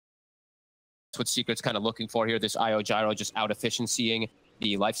what Secret's kind of looking for here. This IO gyro just out efficiencying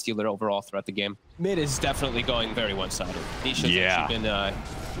the lifestealer overall throughout the game. Mid is definitely going very one-sided. Nisha's actually been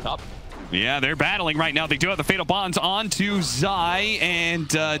up. Yeah, they're battling right now. They do have the Fatal Bonds onto Zai,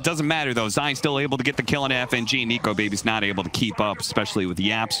 and it doesn't matter, though. Zai's still able to get the kill on FNG. Nico Baby's not able to keep up, especially with the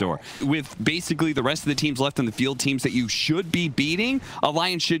Yapzor. With basically the rest of the teams left in the field, teams that you should be beating,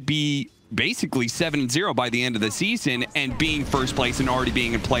 Alliance should be basically 7-0 by the end of the season and being first place and already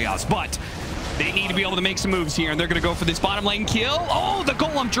being in playoffs. But they need to be able to make some moves here, and they're going to go for this bottom lane kill. Oh, the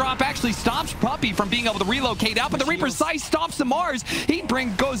Golem drop actually stops Puppey from being able to relocate out, but the Reaper Scythe stops the Mars.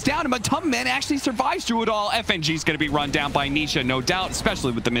 goes down, and Matuma actually survives through it all. FNG's going to be run down by Nisha, no doubt,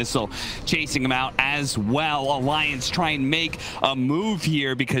 especially with the missile chasing him out as well. Alliance try and make a move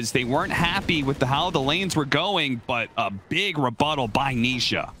here because they weren't happy with how the lanes were going, but a big rebuttal by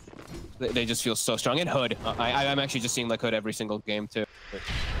Nisha. They just feel so strong. And Hood. I'm actually just seeing like Hood every single game too.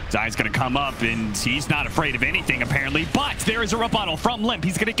 Zai's going to come up, and he's not afraid of anything, apparently. But there is a rebuttal from Limp.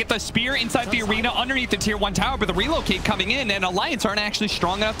 He's going to get the spear inside the arena underneath the tier 1 tower, but the relocate coming in, and Alliance aren't actually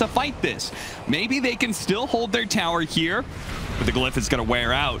strong enough to fight this. Maybe they can still hold their tower here, but the glyph is going to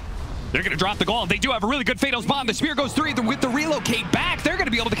wear out. They're going to drop the golem. They do have a really good Fatal's Bomb. The spear goes through with the relocate back. They're going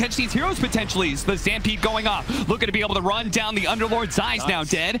to be able to catch these heroes potentially. The Stampede going off. Looking to be able to run down the Underlord. Zai's now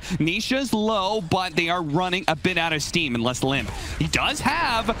dead. Nisha's low, but they are running a bit out of steam unless Limp. He does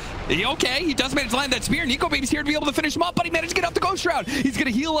have... Okay, he does manage to land that spear. Nico Baby's here to be able to finish him up, but he managed to get up the Ghost Shroud. He's going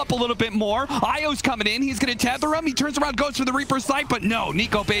to heal up a little bit more. Io's coming in. He's going to tether him. He turns around, goes for the Reaper Sight, but no.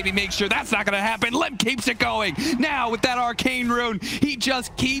 Nico Baby makes sure that's not going to happen. Limp keeps it going. Now with that Arcane Rune, he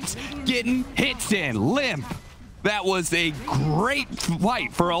just keeps getting hits in. Limp. That was a great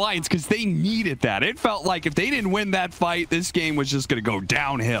fight for Alliance because they needed that. It felt like if they didn't win that fight, this game was just going to go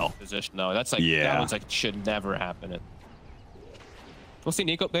downhill. Position. No, that's like, that one's like, should never happen. We'll see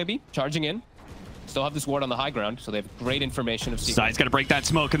Nico Baby charging in. Still have this ward on the high ground, so they have great information of Secret. Zai's going to break that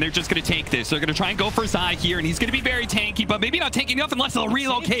smoke, and they're just going to take this. They're going to try and go for Zai here, and he's going to be very tanky, but maybe not tanky enough unless they'll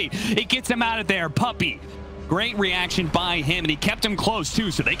relocate. It gets him out of there. Puppey. Great reaction by him, and he kept him close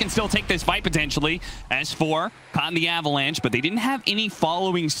too, so they can still take this fight potentially. S4 caught in the avalanche, but they didn't have any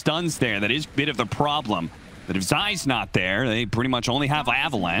following stuns there. That is a bit of the problem. But if Zai's not there, they pretty much only have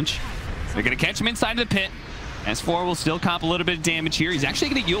avalanche. They're going to catch him inside of the pit. S4 will still cop a little bit of damage here. He's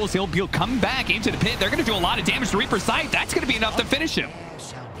actually going to use he'll be coming back into the pit. They're going to do a lot of damage to Reaper Sight. That's going to be enough to finish him.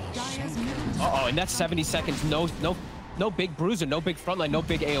 Uh-oh, and that's 70 seconds. No big bruiser, no big frontline, no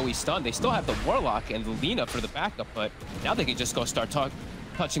big AoE stun. They still have the Warlock and the Lina for the backup, but now they can just go start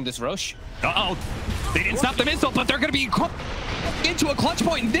touching this Roche. Uh-oh. They didn't stop the missile, but they're going to be into a clutch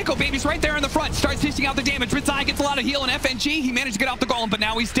point. Nico Baby's right there in the front. Starts dishing out the damage. Zai gets a lot of heal, and FNG, he managed to get off the golem, but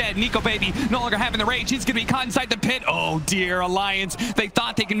now he's dead. Nico Baby no longer having the rage. He's going to be caught inside the pit. Oh, dear. Alliance. They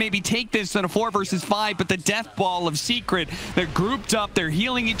thought they can maybe take this in a 4 versus 5, but the death ball of Secret, they're grouped up. They're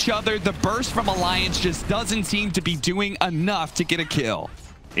healing each other. The burst from Alliance just doesn't seem to be doing enough to get a kill.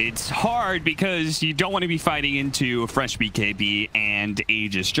 It's hard because you don't want to be fighting into a fresh BKB and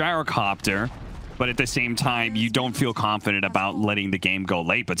Aegis Gyrocopter, but at the same time, you don't feel confident about letting the game go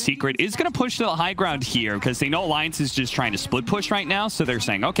late. But Secret is going to push to the high ground here because they know Alliance is just trying to split push right now. So they're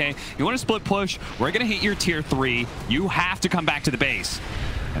saying, okay, you want to split push? We're going to hit your tier 3. You have to come back to the base.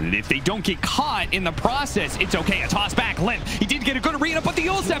 And if they don't get caught in the process, it's okay. A toss back. Limp. He did get a good arena, but the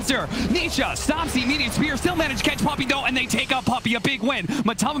Yule Scepter. Nisha stops the immediate spear. Still managed to catch Puppey, though, and they take out Puppey. A big win.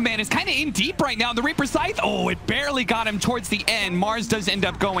 Matuma Man is kind of in deep right now. The Reaper Scythe. Oh, it barely got him towards the end. Mars does end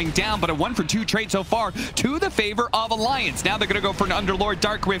up going down, but a 1-for-2 trade so far to the favor of Alliance. Now they're going to go for an Underlord.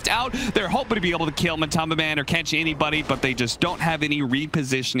 Dark Rift out. They're hoping to be able to kill Matuma Man or catch anybody, but they just don't have any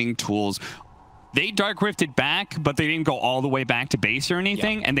repositioning tools. They Dark Rifted back, but they didn't go all the way back to base or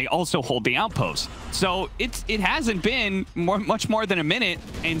anything, and they also hold the outpost. So it hasn't been much more than a minute,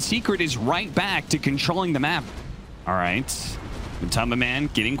 and Secret is right back to controlling the map. All right. Matuma Man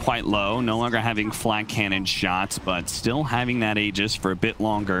getting quite low, no longer having flat cannon shots, but still having that Aegis for a bit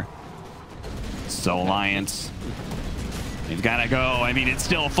longer. So Alliance... they've got to go. I mean, it's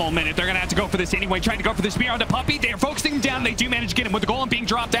still a full minute. They're going to have to go for this anyway. Trying to go for the spear onto Puppey. They're focusing him down. They do manage to get him with the golem being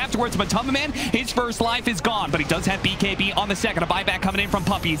dropped afterwards. Matuma Man, his first life is gone, but he does have BKB on the second. A buyback coming in from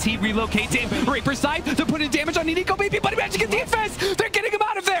Puppey as he relocates in. Reaper side to put in damage on Nico Baby, but he managed to get the infest. They're getting him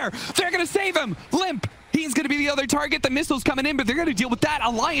out of there. They're going to save him. Limp. He's going to be the other target. The missile's coming in, but they're going to deal with that.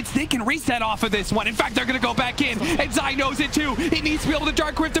 Alliance, they can reset off of this one. In fact, they're going to go back in, and Zai knows it too. He needs to be able to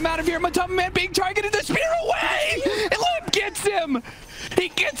Dark Rift him out of here. Matuma Man being targeted. The spear away! And Limp gets him. He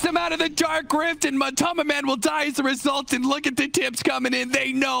gets him out of the Dark Rift, and Matuma Man will die as a result. And look at the tips coming in.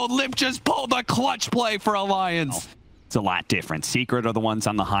 They know Limp just pulled a clutch play for Alliance. It's a lot different. Secret are the ones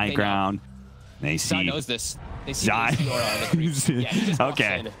on the high ground. They see. Zai knows this. They see Zai. yeah, he just walks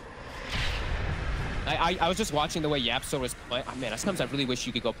Okay. in. I was just watching the way Yapster was playing. Oh, man, sometimes I really wish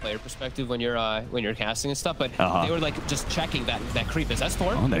you could go player perspective when you're casting and stuff, but they were like just checking that creep. Is that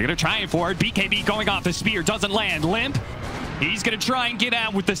for? Oh, they're gonna try it for it. BKB going off the spear, doesn't land. Limp. He's gonna try and get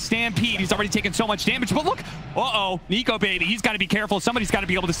out with the Stampede. He's already taken so much damage, but look, Nico baby, he's got to be careful. Somebody's got to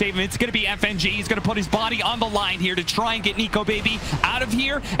be able to save him. It's gonna be FNG. He's gonna put his body on the line here to try and get Nico baby out of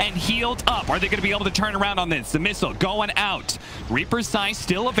here and healed up. Are they gonna be able to turn around on this? The missile going out. Reaper's Sight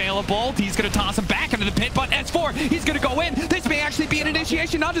still available. He's gonna toss him back into the pit, but S4, he's gonna go in. This may actually be an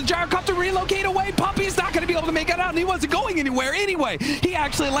initiation onto the Gyrocopter. Relocate away. Puppy's not gonna be able to make it out, and he wasn't going anywhere anyway. He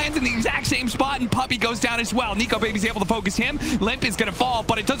actually lands in the exact same spot, and Puppy goes down as well. Nico baby's able to focus him. Limp is gonna fall,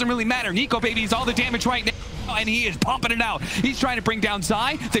 but it doesn't really matter. Nico baby's all the damage right now, and he is pumping it out. He's trying to bring down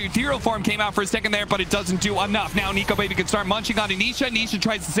Zai. The ethereal form came out for a second there, but it doesn't do enough. Now Nico baby can start munching on Anisha. Anisha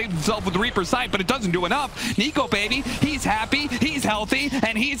tries to save himself with the Reaper's Sight, but it doesn't do enough. Nico baby, he's happy, he's healthy,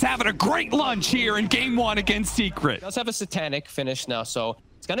 and he's having a great lunch here in game 1 against Secret. He does have a satanic finish now, so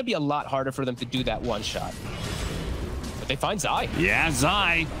it's gonna be a lot harder for them to do that one shot. But they find Zai. Yeah,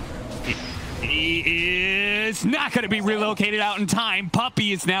 Zai. He is not going to be relocated out in time.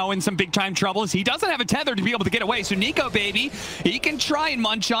 Puppy is now in some big time troubles. He doesn't have a tether to be able to get away. So Nico baby, he can try and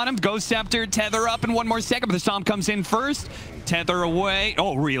munch on him. Ghost Scepter, tether up in 1 more second, but the Stomp comes in first. Tether away.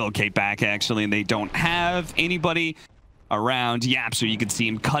 Oh, relocate back actually, and they don't have anybody around. Yap, so you can see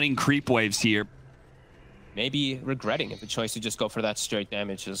him cutting creep waves here. Maybe regretting the choice to just go for that straight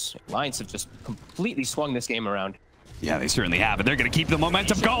damage, as Lions have just completely swung this game around. Yeah, they certainly have, and they're going to keep the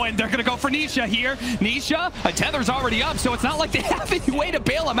momentum going. They're going to go for Nisha here. Nisha, a tether's already up, so it's not like they have any way to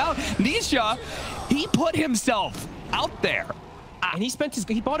bail him out. Nisha, he put himself out there. And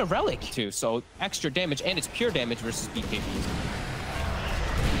he bought a relic too, so extra damage, and it's pure damage versus BKB.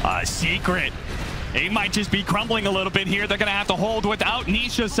 Secret. He might just be crumbling a little bit here. They're going to have to hold without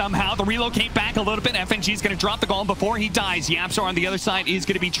Nisha somehow. The relocate back a little bit. FNG's going to drop the golem before he dies. Yapsar on the other side is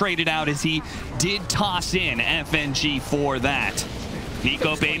going to be traded out, as he did toss in FNG for that.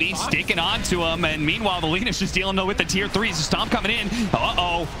 Nico baby sticking on to him, and meanwhile the Lena's just dealing with the tier 3s. The Stomp coming in.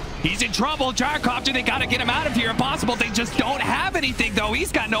 He's in trouble. Gyrocopter, they got to get him out of here. Impossible. They just don't have anything, though.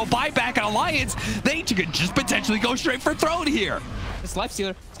 He's got no buyback on Alliance. They could just potentially go straight for throne here. This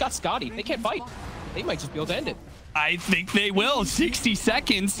Lifestealer, it's got Scotty. They can't fight. They might just be able to end it. I think they will. 60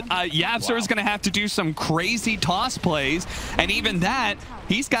 seconds. Yapster is going to have to do some crazy toss plays. And even that,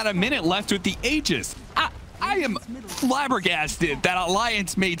 he's got a minute left with the Aegis. I am flabbergasted that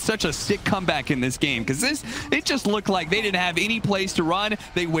Alliance made such a sick comeback in this game, because it just looked like they didn't have any place to run.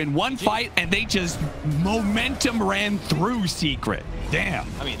 They win one fight and they just momentum ran through Secret. Damn.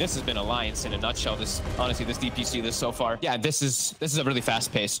 I mean, this has been Alliance in a nutshell. Honestly, this DPC so far. Yeah, this is a really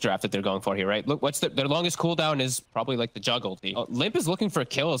fast-paced draft that they're going for here, right? Look, their longest cooldown is probably like the juggle. Limp is looking for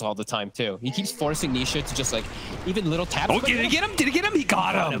kills all the time too. He keeps forcing Nisha to just like even little taps. Oh, did he get him? Did he get him? He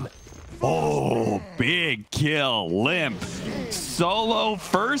got him. Oh, big kill. Limp. Solo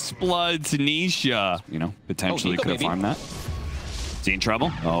first blood to Nisha. You know, potentially could have farmed that. Is he in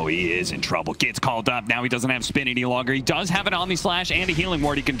trouble? Oh, he is in trouble. Gets called up. Now he doesn't have spin any longer. He does have an Omni Slash and a healing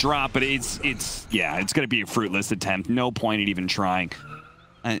ward he can drop, but it's going to be a fruitless attempt. No point in even trying.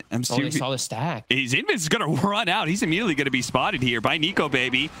 I'm still. They saw the stack. His invis is going to run out. He's immediately going to be spotted here by Nico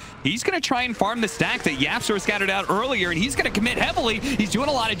baby. He's going to try and farm the stack that Yapster scattered out earlier, and he's going to commit heavily. He's doing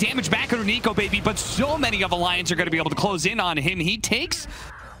a lot of damage back into Nico baby, but so many of Alliance are going to be able to close in on him. He takes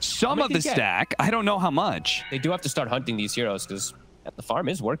some of the stack. I don't know how much. They do have to start hunting these heroes, because the farm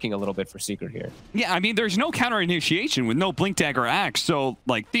is working a little bit for Secret here. Yeah, I mean, there's no counter initiation with no Blink Dagger Axe. So,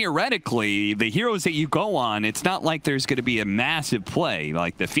 like, theoretically, the heroes that you go on, it's not like there's going to be a massive play.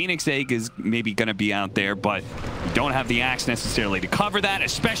 Like, the Phoenix Egg is maybe going to be out there, but you don't have the Axe necessarily to cover that,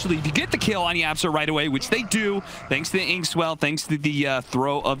 especially if you get the kill on Yapster right away, which they do, thanks to the Inkswell, thanks to the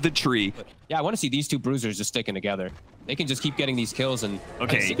throw of the tree. But, yeah, I want to see these two bruisers just sticking together. They can just keep getting these kills, and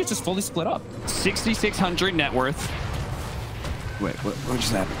Secret's just fully split up. 6,600 net worth. Wait, what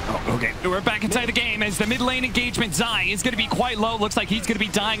just happened? Oh, okay. We're back inside the game as the mid lane engagement. Zai is going to be quite low. Looks like he's going to be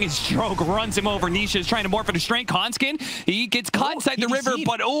dying. His stroke runs him over. Nisha is trying to morph into strength. Conskin, he gets caught inside the river,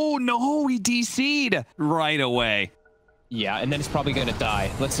 but oh no, he DC'd right away. Yeah, and then it's probably going to die.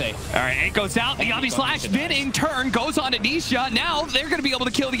 Let's say. All right, it goes out. The Omni Slash then in turn goes on to Nisha. Now they're going to be able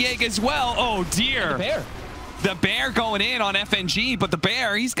to kill the egg as well. Oh dear. The bear. The bear going in on FNG, but the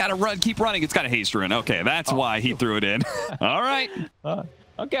bear, he's got to keep running. It's got a haste rune. Okay, that's why he threw it in. All right.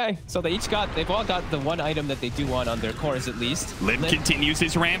 Okay, so they've all got the one item that they do want on their cores at least. Limp continues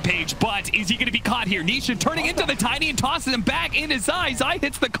his rampage, but is he going to be caught here? Nisha turning into the Tiny and tosses him back in his eyes. Zai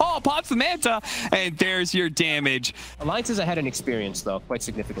hits the call, pops the Manta, and there's your damage. Alliance has had an experience, though, quite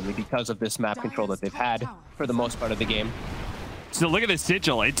significantly because of this map control that they've had for the most part of the game. So look at the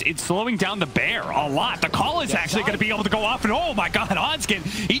sigil. It's slowing down the bear a lot. The call is actually going to be able to go off, and oh my god, Onskin,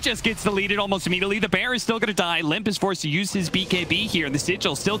 he just gets deleted almost immediately. The bear is still going to die. Limp is forced to use his BKB here, and the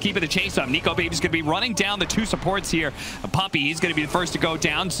sigil still keeping the chase up. Nico Baby's going to be running down the two supports here. Puppy, he's going to be the first to go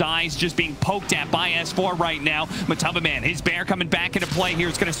down. Zai's just being poked at by S4 right now. Matamba Man, his bear coming back into play here.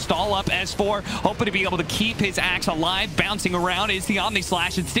 Is going to stall up S4, hoping to be able to keep his axe alive. Bouncing around is the Omni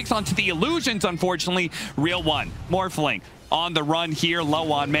Slash. It sticks onto the illusions, unfortunately. Real one, Morphling on the run here,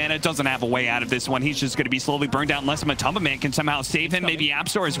 low on mana, doesn't have a way out of this one. He's just going to be slowly burned out unless Matamba Man can somehow save him. Maybe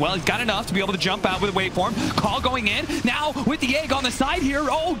Appstore as well. He's got enough to be able to jump out with a waveform. Call going in. Now with the egg on the side here.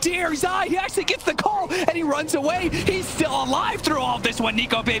 Oh dear, Zai, he actually gets the call and he runs away. He's still alive through all of this one,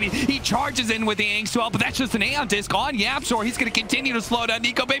 Nico Baby. He charges in with the Ink Swell, but that's just an Aeon Disc on Yapstor. He's going to continue to slow down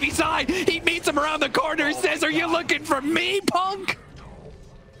Nico Baby. Zai, he meets him around the corner and says, "Are you looking for me, punk?"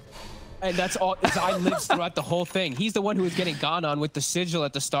 And that's all. Zai lives throughout the whole thing. He's the one who was getting gone on with the sigil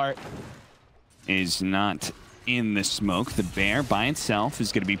at the start. Is not in the smoke. The bear by itself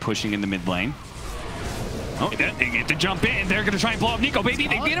is going to be pushing in the mid lane. Oh, they get to jump in. They're going to try and blow up Nico Baby.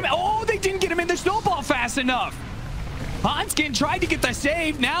 They get him. Oh, they didn't get him in the snowball fast enough. Hanskin tried to get the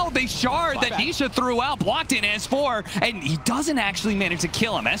save. Now they shard that Nisha threw out, blocked in S4, and he doesn't actually manage to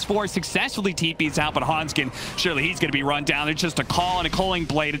kill him. S4 successfully TPs out, but Hanskin, surely he's going to be run down. It's just a call and a culling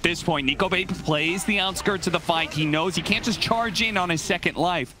blade at this point. Nico Baby plays the outskirts of the fight. He knows he can't just charge in on his second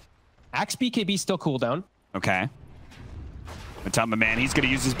life. Axe BKB still cooldown. Okay. Matamba Man, he's going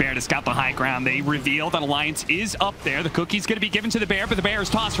to use his bear to scout the high ground. They reveal that Alliance is up there. The cookie's going to be given to the bear, but the bear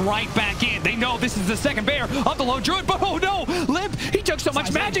is tossed right back in. They know this is the second bear of the lone druid, but oh no! Limp, he took so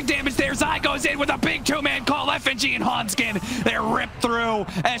much magic damage there. Zai goes in with a big two-man call. FNG and Hanskin, they're ripped through.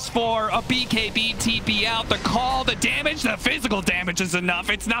 S4, a BKB TP out. The call, the damage, the physical damage is enough.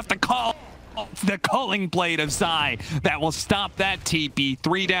 It's not the call. The culling blade of Zai that will stop that TP.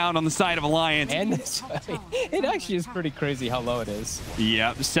 3 down on the side of Alliance. And it actually is pretty crazy how low it is.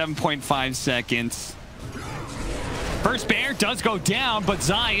 Yep, 7.5 seconds. First bear does go down, but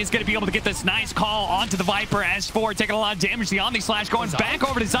Zai is going to be able to get this nice call onto the Viper. S4 taking a lot of damage. The Omni Slash going back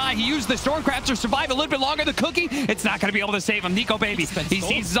over to Zai. He used the Stormcraft to survive a little bit longer. The cookie, it's not going to be able to save him. Nico Baby, he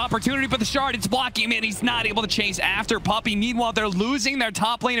sees his opportunity, but the shard, it's blocking him in. He's not able to chase after Puppy. Meanwhile, they're losing their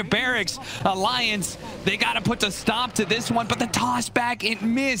top lane of barracks. Alliance, they got to put a stop to this one, but the toss back, it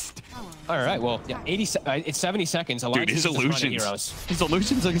missed. All right, well, yeah, it's 70 seconds. Dude, his illusions are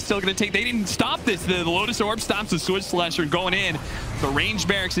still going to take. They didn't stop this. The Lotus Orb stops the Switch Slasher going in. The range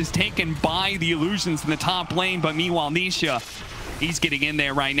barracks is taken by the illusions in the top lane, but meanwhile, Nisha, he's getting in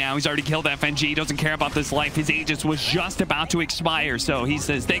there right now. He's already killed FNG. Doesn't care about this life. His Aegis was just about to expire, so he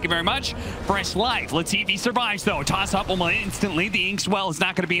says, "Thank you very much. Fresh life." Let's see if he survives, though. Toss up almost instantly. The Inkswell is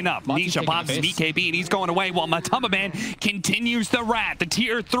not going to be enough. Nisha pops his BKB, and he's going away while Matamba Man continues the rat. The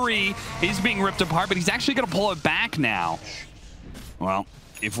tier 3 is being ripped apart, but he's actually going to pull it back now. Well,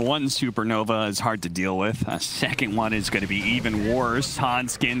 if one supernova is hard to deal with, a second one is going to be even worse.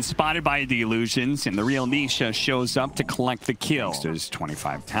 Hanskin spotted by the illusions, and the real Nisha shows up to collect the kill. There's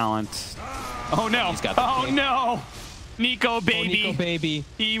 25 talent. Oh no! Oh no! Nico Baby. Oh, Nico Baby.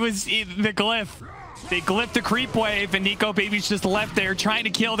 He was in the glyph. They glyphed the creep wave, and Nico Baby's just left there trying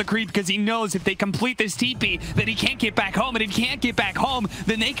to kill the creep because he knows if they complete this TP, that he can't get back home. And if he can't get back home,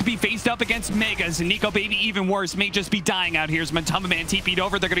 then they could be faced up against Megas. And Nico Baby, even worse, may just be dying out here as Matamba Man TP'd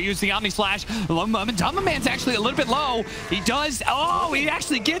over. They're going to use the Omni Slash. Matamba Man's actually a little bit low. He does. Oh, he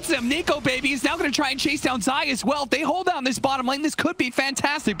actually gets him. Nico Baby is now going to try and chase down Zai as well. If they hold down this bottom lane, this could be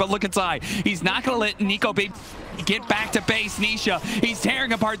fantastic. But look at Zai. He's not going to let Nico Baby get back to base. Nisha, he's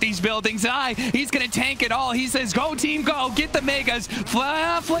tearing apart these buildings. He's going to tank it all. He says, "Go team, go. Get the Megas."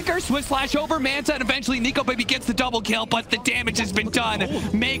 Flicker, Swift Slash over Manta, and eventually Nico Baby gets the double kill, but the damage has been done.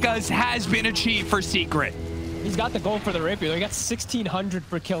 Megas has been achieved for Secret. He's got the goal for the Rapier. He got 1,600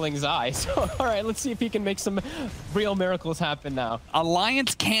 for killing Zai. So, all right, let's see if he can make some real miracles happen now.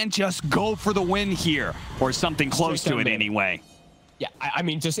 Alliance can't just go for the win here, or something close to it anyway. Yeah, I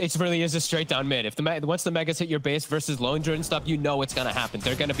mean, just it really is a straight down mid. If once the Megas hit your base versus Lone Druid and stuff, you know what's gonna happen.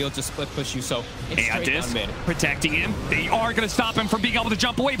 They're gonna be able to split push you, so it's straight down mid. Protecting him. They are gonna stop him from being able to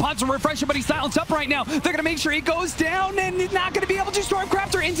jump away. Pops a refresher, but he's silenced up right now. They're gonna make sure he goes down, and he's not gonna be able to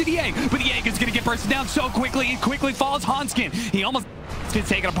Stormcrafter into the egg. But the egg is gonna get bursted down so quickly. It quickly falls. Hanskin, he almost gets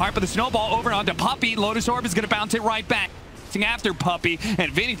taken apart, but the snowball over onto Puppy. Lotus Orb is gonna bounce it right back. after Puppey,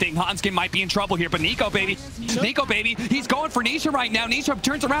 and if anything, Hanskin might be in trouble here, but Nico, baby, he's going for Nisha right now. Nisha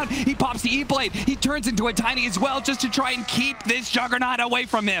turns around, he pops the E-Blade, he turns into a Tiny as well just to try and keep this Juggernaut away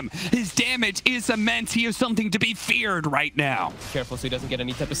from him. His damage is immense. He is something to be feared right now. Careful so he doesn't get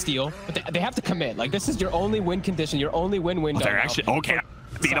any type of steal, but they have to commit. Like, this is your only win condition, your only win window. They're actually, okay.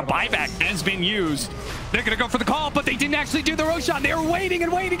 The buyback has been used. They're going to go for the call, but they didn't actually do the road shot. They were waiting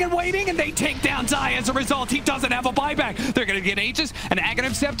and waiting and waiting, and they take down Zai as a result. He doesn't have a buyback. They're going to get Aegis, an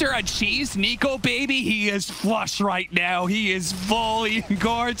Aghanim Scepter, a Cheese. Nico, baby, he is flush right now. He is fully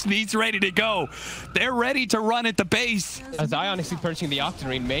engorged, and he's ready to go. They're ready to run at the base. Zai honestly purchasing the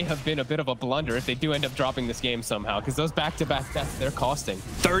Octarine may have been a bit of a blunder if they do end up dropping this game somehow, because those back-to-back deaths, they're costing.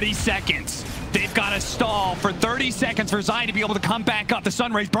 30 seconds. They've got to stall for 30 seconds for Zai to be able to come back up. The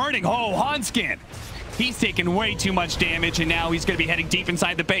Sunray's burning. Oh, Hanskin. He's taking way too much damage, and now he's going to be heading deep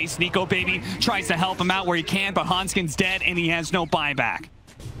inside the base. Nico, baby, tries to help him out where he can, but Hanskin's dead, and he has no buyback.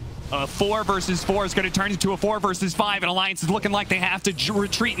 A 4 versus 4 is going to turn into a 4 versus 5, and Alliance is looking like they have to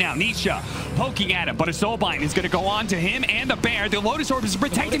retreat now. Nisha poking at him, but a Soulbind is going to go on to him and the Bear. The Lotus Orb is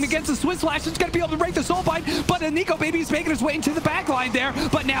protecting against the Swiss Slash. It's going to be able to break the Soulbind, but Nico, baby, is making his way into the back line there,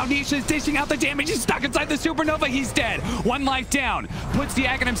 but now Nisha is dishing out the damage. He's stuck inside the Supernova. He's dead. 1 life down. Puts the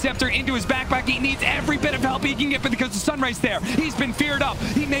Aghanim Scepter into his backpack. He needs every bit of help he can get because the Sunrise there. He's been feared up.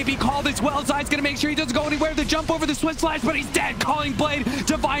 He may be called as well. Zai's going to make sure he doesn't go anywhere to jump over the Swiss Slash, but he's dead. Calling Blade.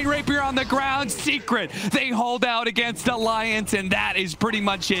 Divine Rapier on the ground. Secret. They hold out against Alliance, and that is pretty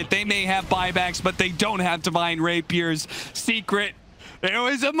much it. They may have buybacks, but they don't have Divine Rapiers. Secret. There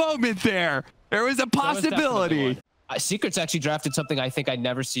was a moment there. There was a possibility. Secret's actually drafted something I think I'd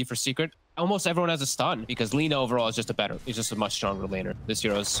never see for Secret. Almost everyone has a stun because Lina overall is just a much stronger laner. This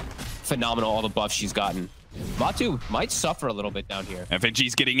hero's phenomenal, all the buffs she's gotten. Matu might suffer a little bit down here.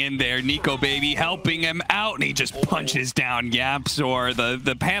 FNG's getting in there. Nico, baby, helping him out, and he just punches down Yapzor.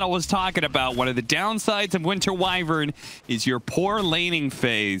 The panel was talking about one of the downsides of Winter Wyvern is your poor laning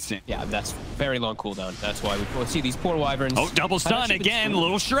phase. Yeah, that's very long cooldown. That's why we see these poor Wyverns. Oh, double stun again.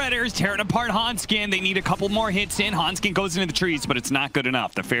 Little Shredders tearing apart Hanskin. They need a couple more hits in. Hanskin goes into the trees, but it's not good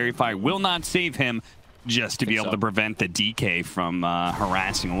enough. The Fairy Fire will not save him. Just to be able to prevent the DK from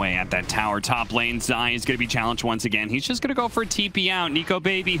harassing away at that tower. Top lane, Zai is going to be challenged once again. He's just going to go for a TP out. Nico,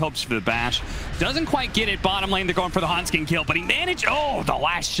 baby, hopes for the bash. Doesn't quite get it. Bottom lane, they're going for the Hanskin kill, but he managed. Oh, the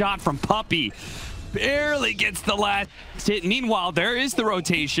last shot from Puppey. Barely gets the last hit. Meanwhile, there is the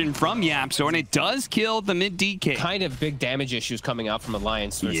rotation from Yapzor, and it does kill the mid DK. Kind of big damage issues coming out from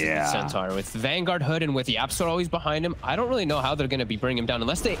Alliance versus the Centaur. With Vanguard Hood and with Yapzor always behind him, I don't really know how they're going to be bringing him down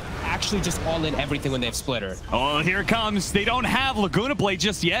unless they actually just all in everything when they have Splitter. Oh, here it comes. They don't have Laguna Blade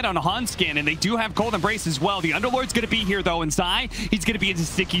just yet on Hanskin, and they do have Cold Embrace as well. The Underlord's going to be here, though, and Zai, he's going to be in a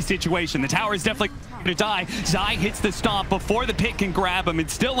sticky situation. The tower is definitely going to die. Zai hits the stomp before the pit can grab him.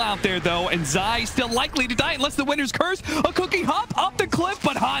 It's still out there, though, and Zai still likely to die unless the Winter's Curse. A cookie hop up the cliff,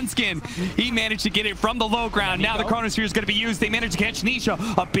 but Hanskin, he managed to get it from the low ground. Now the Chronosphere is going to be used. They managed to catch Nisha.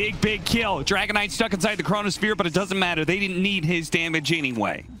 A big kill. Dragonite stuck inside the Chronosphere, but it doesn't matter. They didn't need his damage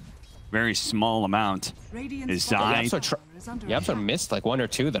anyway. Very small amount. Is Zai. Yapzor missed like 1 or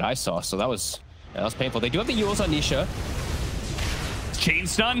 2 that I saw, so that was painful. They do have the Yules on Nisha. Chain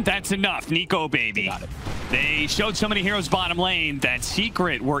stun, that's enough. Nico, baby. Got it. They showed so many heroes bottom lane that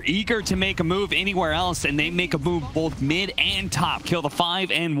Secret were eager to make a move anywhere else, and they make a move both mid and top. Kill the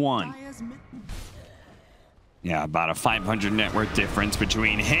 5 and 1. Yeah, about a 500 net worth difference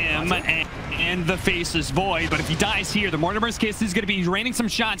between him and the Faceless Void. But if he dies here, the Mortimer's Kiss is going to be raining some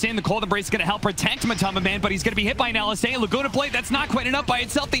shots in. The Cold Embrace is going to help protect Matama Man, but he's going to be hit by an LSA. Laguna Blade, that's not quite enough by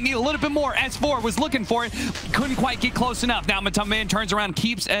itself. They need a little bit more. S4 was looking for it. Couldn't quite get close enough. Now Matama Man turns around,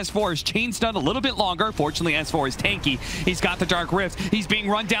 keeps S4's chain stun a little bit longer. Fortunately, S4 is tanky. He's got the Dark Rift. He's being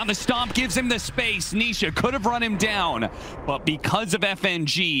run down. The Stomp gives him the space. Nisha could have run him down, but because of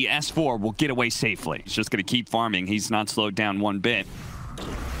FNG, S4 will get away safely. He's just going to keep farming. He's not slowed down one bit.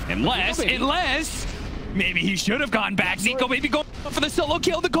 Unless maybe he should have gone back. Nico maybe going for the solo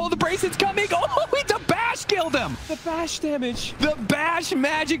kill. The Cold Embrace is coming. Oh, the bash killed him. The bash damage. The bash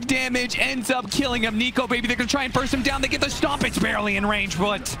magic damage ends up killing him. Nico, baby, they're going to try and burst him down. They get the stomp. It's barely in range,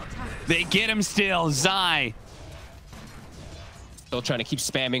 but they get him still. Zai. Still trying to keep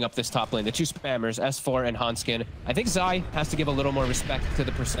spamming up this top lane. The 2 spammers, S4 and Hanskin. I think Zai has to give a little more respect to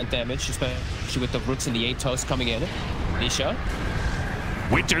the percent damage, especially with the Roots and the Atos coming in. Nisha.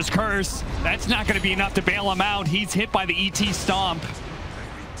 Winter's Curse. That's not going to be enough to bail him out. He's hit by the ET Stomp.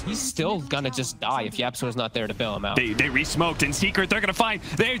 He's still going to just die if Yapzor's not there to bail him out. They re-smoked in Secret. They're going to find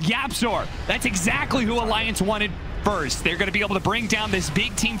there's Yapzor. That's exactly who Alliance wanted. first. They're going to be able to bring down this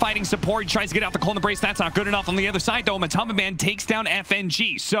big team fighting support. He tries to get out the cold embrace. That's not good enough. On the other side, though, Matumbaman takes down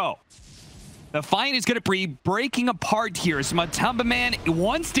FNG. So the fight is going to be breaking apart here. So Matumbaman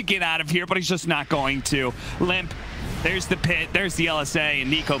wants to get out of here, but he's just not going to. Limp, there's the pit, there's the LSA, and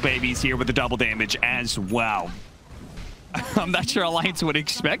Nico Baby's here with the double damage as well. I'm not sure Alliance would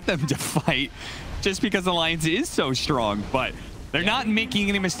expect them to fight just because Alliance is so strong, but they're not making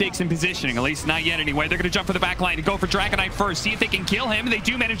any mistakes in positioning, at least not yet anyway. They're going to jump for the back line and go for Dragon Knight first, see if they can kill him. They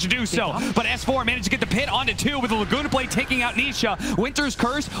do manage to do so, but S4 managed to get the pit onto 2 with the Laguna Blade taking out Nisha. Winter's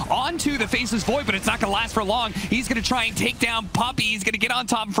Curse onto the Faceless Void, but it's not going to last for long. He's going to try and take down Puppy. He's going to get on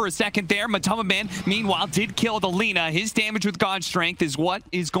top for a second there. Matumbaman, meanwhile, did kill the Lina. His damage with God Strength is what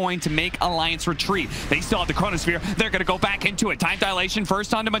is going to make Alliance retreat. They still have the Chronosphere. They're going to go back into it. Time Dilation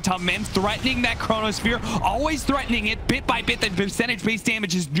first onto Matumbaman, threatening that Chronosphere, always threatening it bit by bit. The percentage-based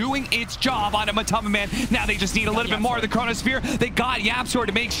damage is doing its job on a Matumbaman. Now they just need a little bit more of the Chronosphere. They got Yapzor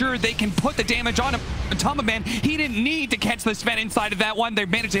to make sure they can put the damage on a Matumbaman. He didn't need to catch the Sven inside of that one. They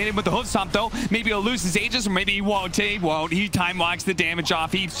managed to hit him with the hoof stomp, though. Maybe he'll lose his Aegis, or maybe he won't. He won't. He time locks the damage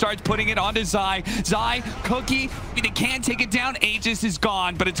off. He starts putting it onto Zai. Zai, Cookie, they can't take it down. Aegis is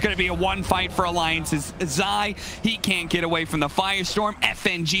gone, but it's going to be a one fight for Alliances. Zai, he can't get away from the Firestorm.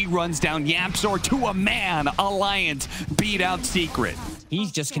 FNG runs down Yapzor to a man. Alliance beat out Secret. He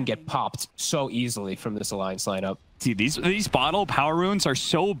just can get popped so easily from this Alliance lineup. See, these bottle power runes are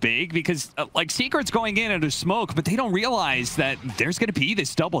so big because like Secret's going in under smoke, but they don't realize that there's going to be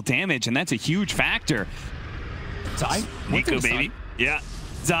this double damage, and that's a huge factor. Zai, Nico Baby, yeah,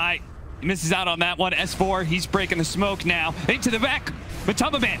 Zai misses out on that one. S4, he's breaking the smoke now into the back.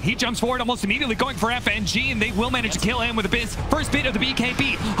 Matumbaman, he jumps forward almost immediately, going for FNG, and they will manage to kill him with the first bit of the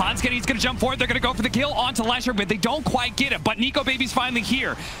BKB. He's going to jump forward. They're going to go for the kill onto Lesher, but they don't quite get it. But Nico Baby's finally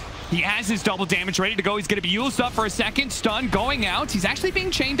here. He has his double damage ready to go. He's going to be used up for a second. Stun going out. He's actually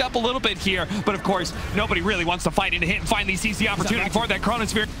being chained up a little bit here. But of course, nobody really wants to fight into hit and finally sees the opportunity for that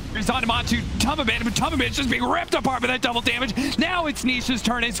Chronosphere. He's on him onto Matumbaman. Matumbaman's just being ripped apart by that double damage. Now it's Nisha's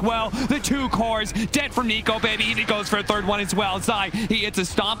turn as well. The 2 cores dead from Nico Baby. He goes for a third one as well. Zai, he hits a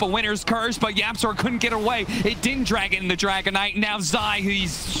stomp, a Winter's Curse, but Yapzor couldn't get away. It didn't drag in the Dragon Knight. Now Zai,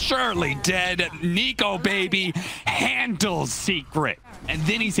 he's surely dead. Nico Baby handles Secret. And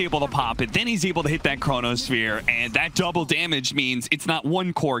then he's able to pop it. Then he's able to hit that Chronosphere. And that double damage means it's not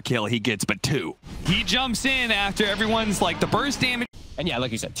 1 core kill he gets, but 2. He jumps in after everyone's like the burst damage. And yeah,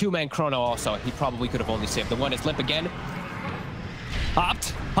 like you said, 2-man Chrono also. He probably could have only saved the one. Is Limp again.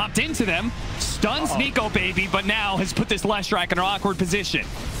 Popped into them. Stuns Nico Baby, but now has put this Leshrac in an awkward position.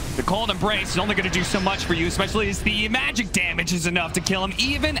 The Cold Embrace is only going to do so much for you, especially as the magic damage is enough to kill him,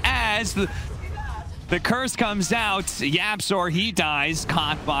 even as the curse comes out. Yapzor, he dies,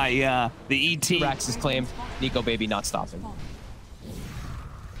 caught by the ET. Rax is claimed. Nico Baby not stopping.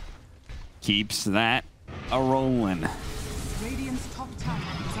 Keeps that a-rolling.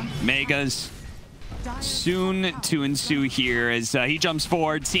 Megas soon to ensue here as he jumps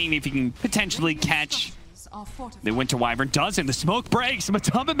forward, seeing if he can potentially catch the Winter Wyvern. Doesn't. The smoke breaks.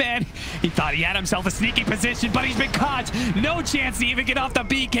 Matumbaman, he thought he had himself a sneaky position, but he's been caught. No chance to even get off the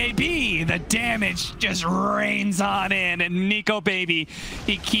BKB. The damage just rains on in, and Nico Baby,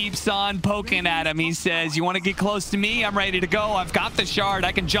 he keeps on poking at him. He says, you want to get close to me? I'm ready to go. I've got the shard.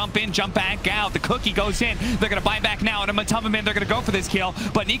 I can jump in, jump back out. The Cookie goes in. They're going to buy back now, and a Matumbaman, they're going to go for this kill,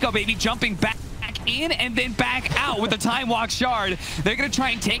 but Nico Baby jumping back in and then back out with the Time Walk Shard. They're going to try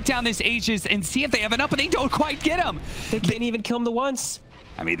and take down this Aegis and see if they have enough, but they don't quite get him. They can't even kill him the once.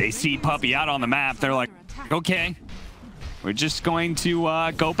 I mean, they see Puppy out on the map. They're like, okay, we're just going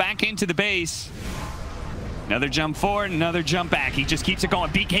to go back into the base. Another jump forward, another jump back. He just keeps it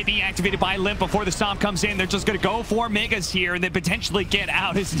going. BKB activated by Limp before the stomp comes in. They're just going to go for Megas here and then potentially get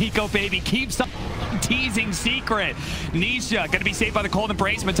out as Nico Baby keeps on teasing Secret. Nisha going to be saved by the Cold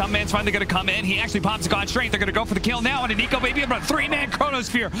Embrace. Matumbaman's finally going to come in. He actually pops God Strength. They're going to go for the kill now, and a Nico Baby about a 3-man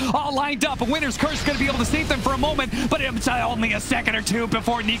Chronosphere all lined up. A Winter's Curse is going to be able to save them for a moment, but it's only a second or two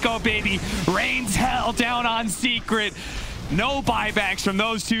before Nico Baby rains hell down on Secret. No buybacks from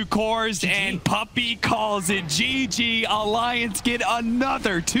those 2 cores, GG. And Puppy calls it GG. Alliance get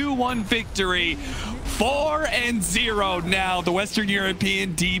another 2-1 victory. 4-0 now, the Western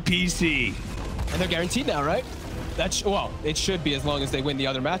European DPC. And they're guaranteed now, right? Well, it should be as long as they win the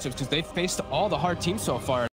other matchups, because they've faced all the hard teams so far.